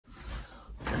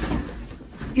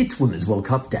It's Women's World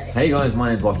Cup Day. Hey guys, my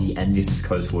name's Lockie and this is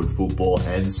Coastward Football,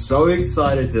 and so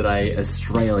excited today.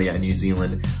 Australia and New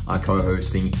Zealand are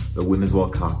co-hosting the Women's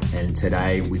World Cup, and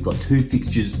today we've got two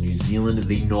fixtures, New Zealand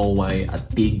v Norway, a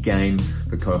big game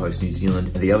for co-host New Zealand,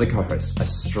 and the other co-host,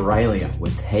 Australia.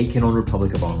 We're taking on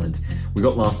Republic of Ireland. We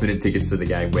got last minute tickets to the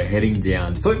game, we're heading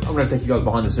down. So I'm gonna take you guys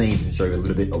behind the scenes and show you a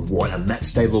little bit of what a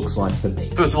match day looks like for me.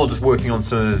 First of all, just working on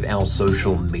some of our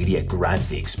social media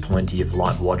graphics. Plenty of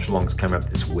live watch-alongs coming up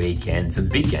this week, and some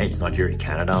big games, Nigeria,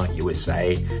 Canada,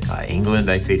 USA, England,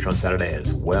 they feature on Saturday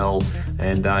as well.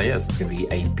 And yes, it's gonna be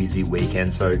a busy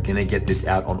weekend, so gonna get this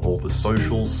out on all the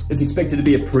socials. It's expected to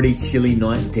be a pretty chilly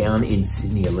night down in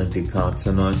Sydney Olympic Park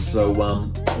tonight, so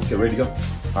let's get ready to go.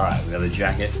 All right, we got the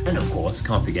jacket, and of course,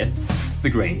 can't forget the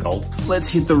green gold. Let's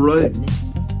hit the road.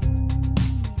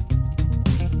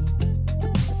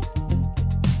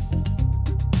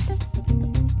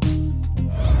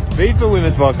 Feed for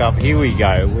Women's World Cup, here we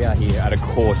go. We are here at a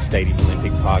core stadium,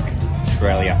 Olympic Park,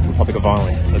 Australia, Republic of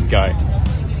Ireland. Let's go.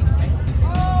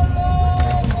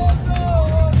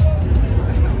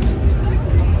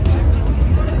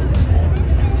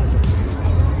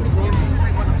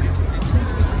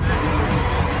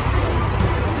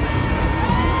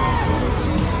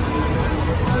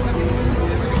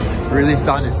 Really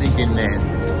starting to sink in,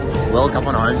 man. World Cup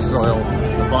on home soil.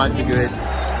 The vibes are good.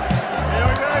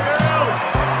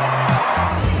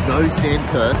 No Sam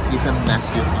Kerr is a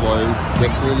massive blow.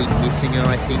 We're clearly missing her,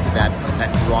 I think, that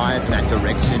drive, that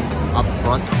direction up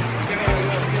front.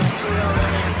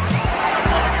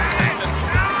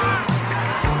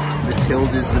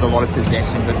 Matildas with a lot of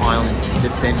possession, but Ireland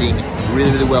defending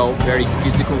really, really well. Very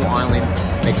physical Ireland.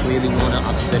 They clearly want to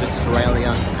upset Australia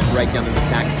and break down those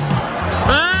attacks.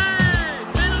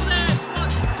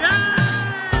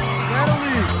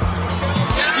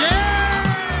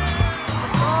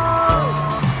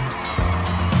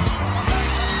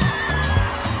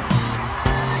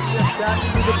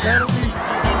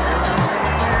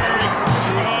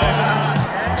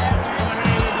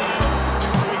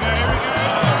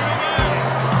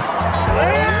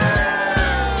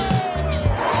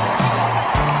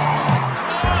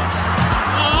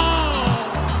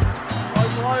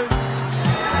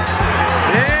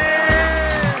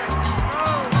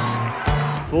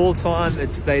 Full time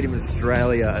at Stadium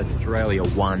Australia, Australia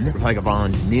 1, Republic of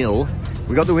Ireland 0.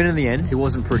 We got the win in the end. It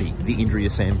wasn't pretty. The injury to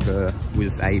Sam Kerr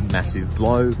was a massive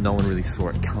blow. No one really saw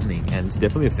it coming, and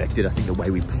definitely affected, I think, the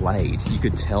way we played. You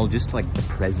could tell just like the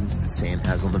presence that Sam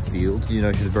has on the field. You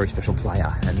know, she's a very special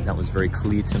player, and that was very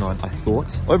clear tonight, I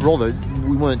thought. Overall though,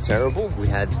 we weren't terrible. We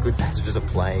had good passages of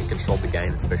play, controlled the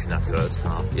game, especially in that first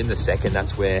half. In the second,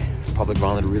 that's where Republic of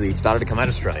Ireland really started to come at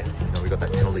Australia. You know, we got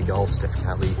that penalty goal, Steph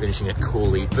Catley finishing it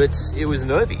coolly, but it was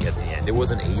nervy at the end. It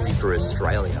wasn't easy for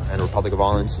Australia, and Republic of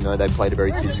Ireland, you know, they played a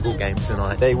very physical game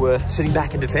tonight. They were sitting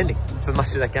back and defending for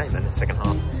much of that game, and the second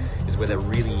half is where they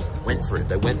really went for it.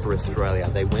 They went for Australia.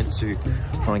 They went to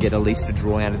try and get at least a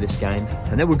draw out of this game,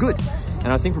 and they were good.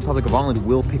 And I think Republic of Ireland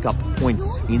will pick up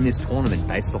points in this tournament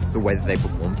based off the way that they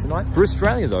performed tonight. For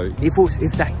Australia though,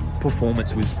 if that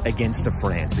performance was against a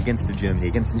France, against a Germany,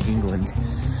 against an England,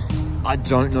 I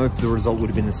don't know if the result would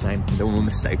have been the same. There were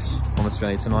mistakes from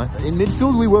Australia tonight. In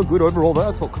midfield, we were good overall though.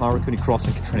 I thought Clara Cooney-Cross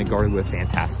and Katrina Gorry were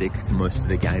fantastic for most of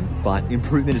the game, but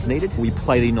improvement is needed. We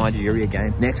play the Nigeria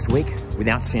game next week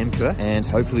without Sam Kerr, and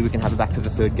hopefully we can have her back to the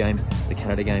third game, the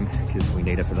Canada game, because we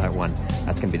need her for that one.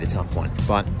 That's gonna be the tough one.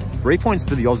 But 3 points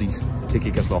for the Aussies to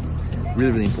kick us off.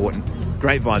 Really, really important.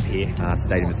 Great vibe here,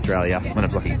 Stadium Australia. My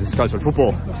name's Lockie. This is Coastward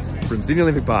Football from Sydney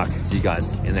Olympic Park. See you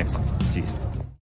guys in the next one. Cheers.